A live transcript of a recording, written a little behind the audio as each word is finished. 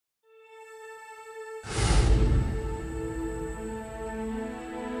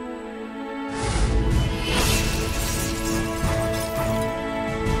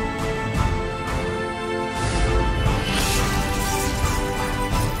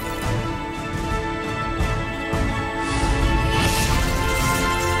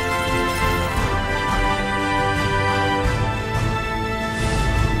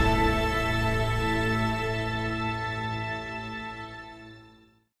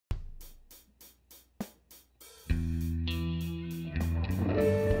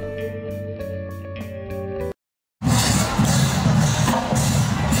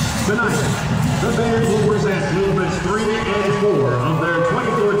the band will present movements 3 and 4 of their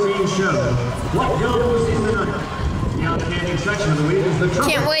 2014 show, What Goes in the Night. The outstanding section of the week is the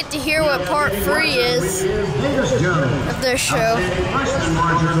trumpet. Can't wait to hear what part 3 is of their show. Freshman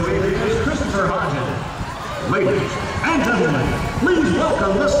marcher of the week is Christopher Hodges. Ladies and gentlemen, please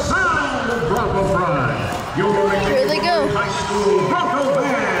welcome the sound of Bronco Pride, your Here they go. High School Bronco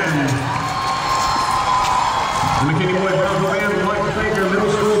Band. The McKinney Boy Bronco Band would like to thank their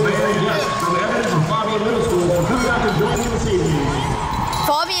middle school band guests from Evans and Fabian Middle School for coming out to join you this evening.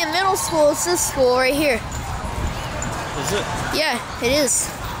 Fabian Middle School is this school right here. Is it? Yeah, it is.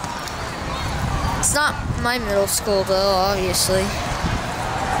 It's not my middle school though, obviously.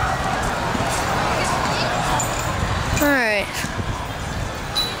 Alright.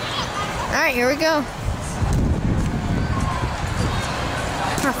 Alright, here we go.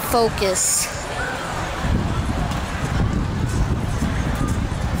 Now focus.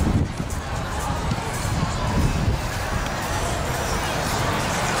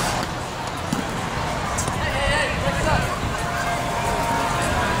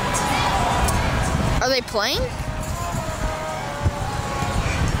 Are they playing?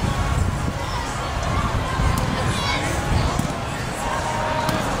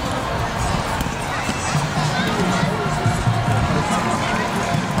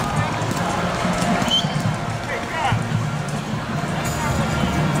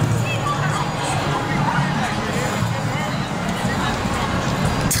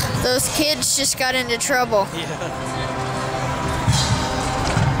 Those kids just got into trouble. Yeah.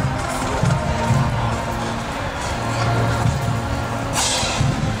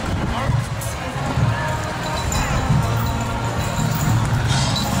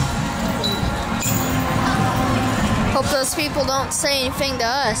 Hope those people don't say anything to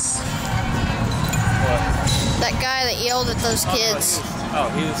us. What? That guy that yelled at those kids. Oh,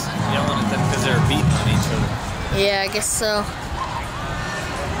 he was yelling at them because they were beating on each other. Yeah, I guess so.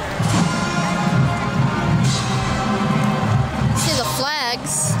 See the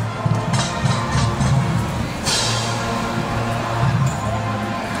flags.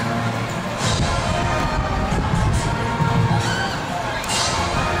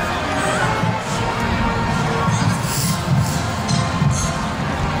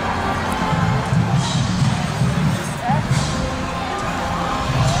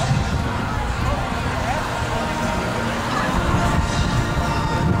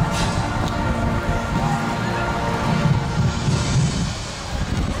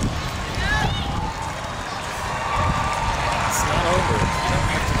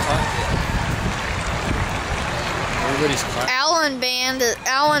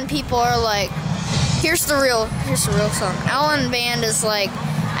 Allen people are like, here's the real song. Allen band is like,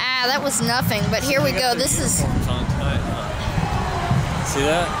 that was nothing, but here we go. This is. See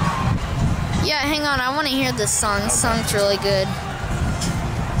that? Yeah, hang on. I want to hear this song. This song's really good.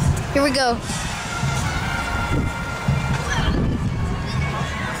 Here we go.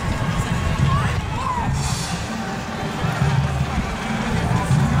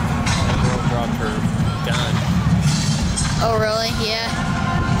 Girl dropped her gun. Oh, really? Yeah.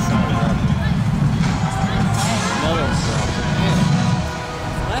 Another one dropped it. Yeah.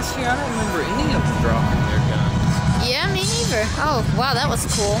 Last year, I don't remember any of them dropping their guns. Yeah, me neither. Oh, wow, that was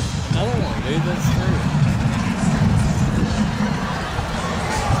cool. Another one, dude. That's great.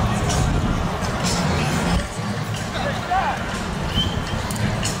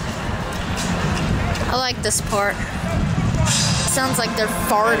 I like this part. Sounds like they're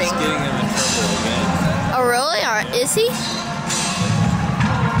farting. That's getting him in trouble again. Oh, really? Is he?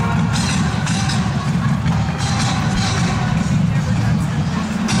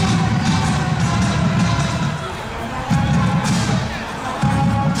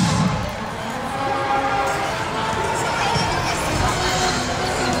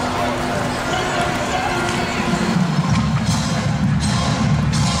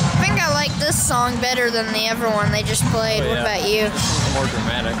 Song better than the other one they just played. Oh, yeah. What about you? This is more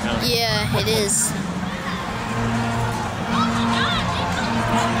dramatic, huh? Yeah, it is.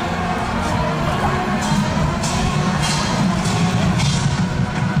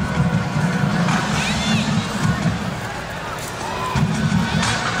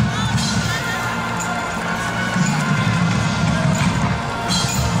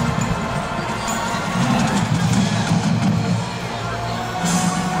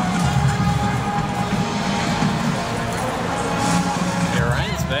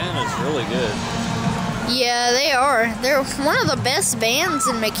 Really good. Yeah, they are. They're one of the best bands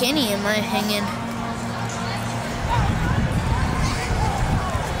in McKinney, in my opinion.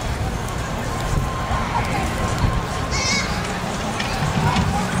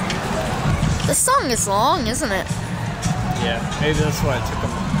 This song is long, isn't it? Yeah, maybe that's why it took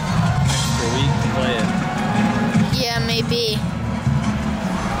them an extra week to play it. Yeah, maybe.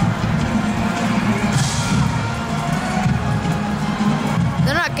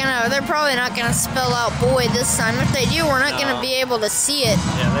 They're probably not gonna spell out boy this time. If they do, we're not gonna be able to see it.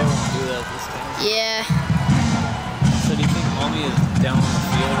 Yeah, they won't do that this time. Yeah. So do you think Mommy is down on the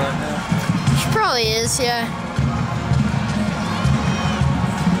field right now? She probably is, yeah.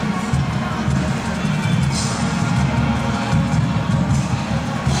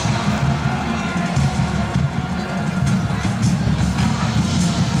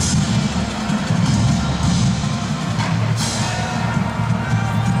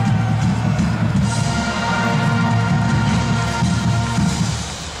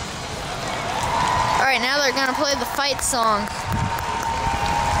 Alright, now they're gonna play the fight song.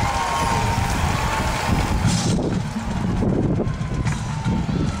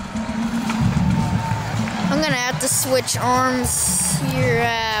 I'm gonna have to switch arms here.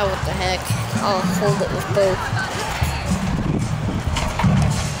 What the heck? I'll hold it with both.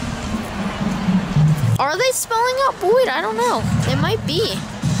 Are they spelling out Boyd? I don't know. They might be.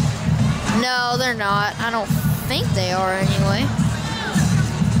 No, they're not. I don't think they are anyway.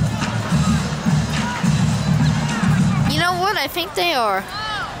 You know what? I think they are.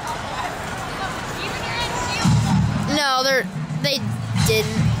 No, they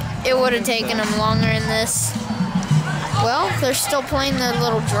didn't. It would have taken them longer in this. Well, they're still playing their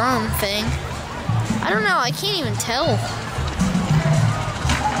little drum thing. I don't know. I can't even tell.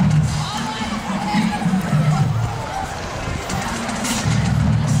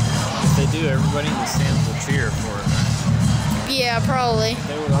 If they do, everybody in the stands will cheer for it, right? Yeah, probably.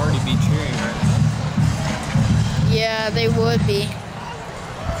 They would already be cheering, right? Yeah, they would be.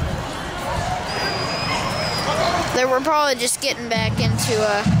 They were probably just getting back into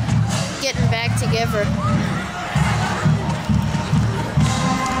getting back together. There's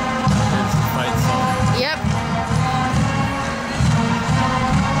the fight song. Yep.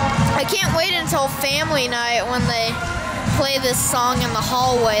 I can't wait until family night when they play this song in the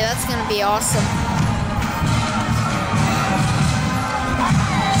hallway. That's gonna be awesome.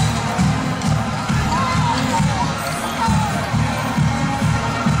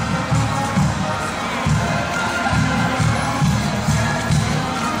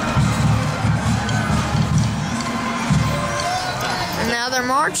 Now they're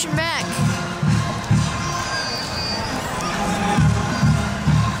marching back.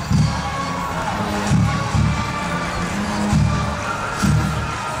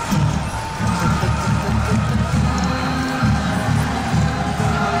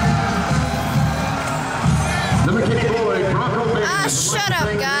 The McKinney boys, Bronco Band. Ah, shut up,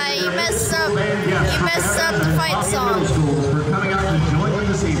 guy. You messed up. You messed up the fight song. For coming out to join them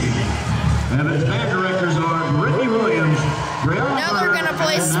this evening. And its band directors are Brittany Williams. Now they're gonna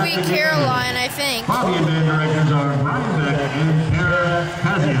play Sweet Caroline, I think. Bobby and band directors are Brian Beck and Tara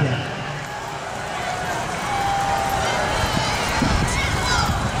Kaziak.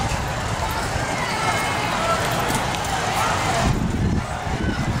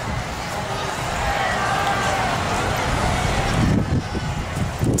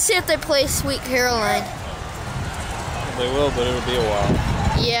 Let's see if they play Sweet Caroline. They will, but it'll be a while.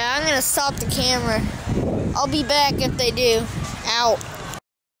 Yeah, I'm gonna stop the camera. I'll be back if they do. Out.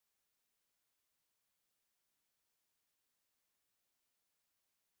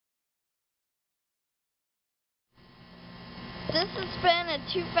 This has been a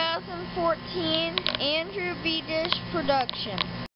 2014 Andrew B. Dish production.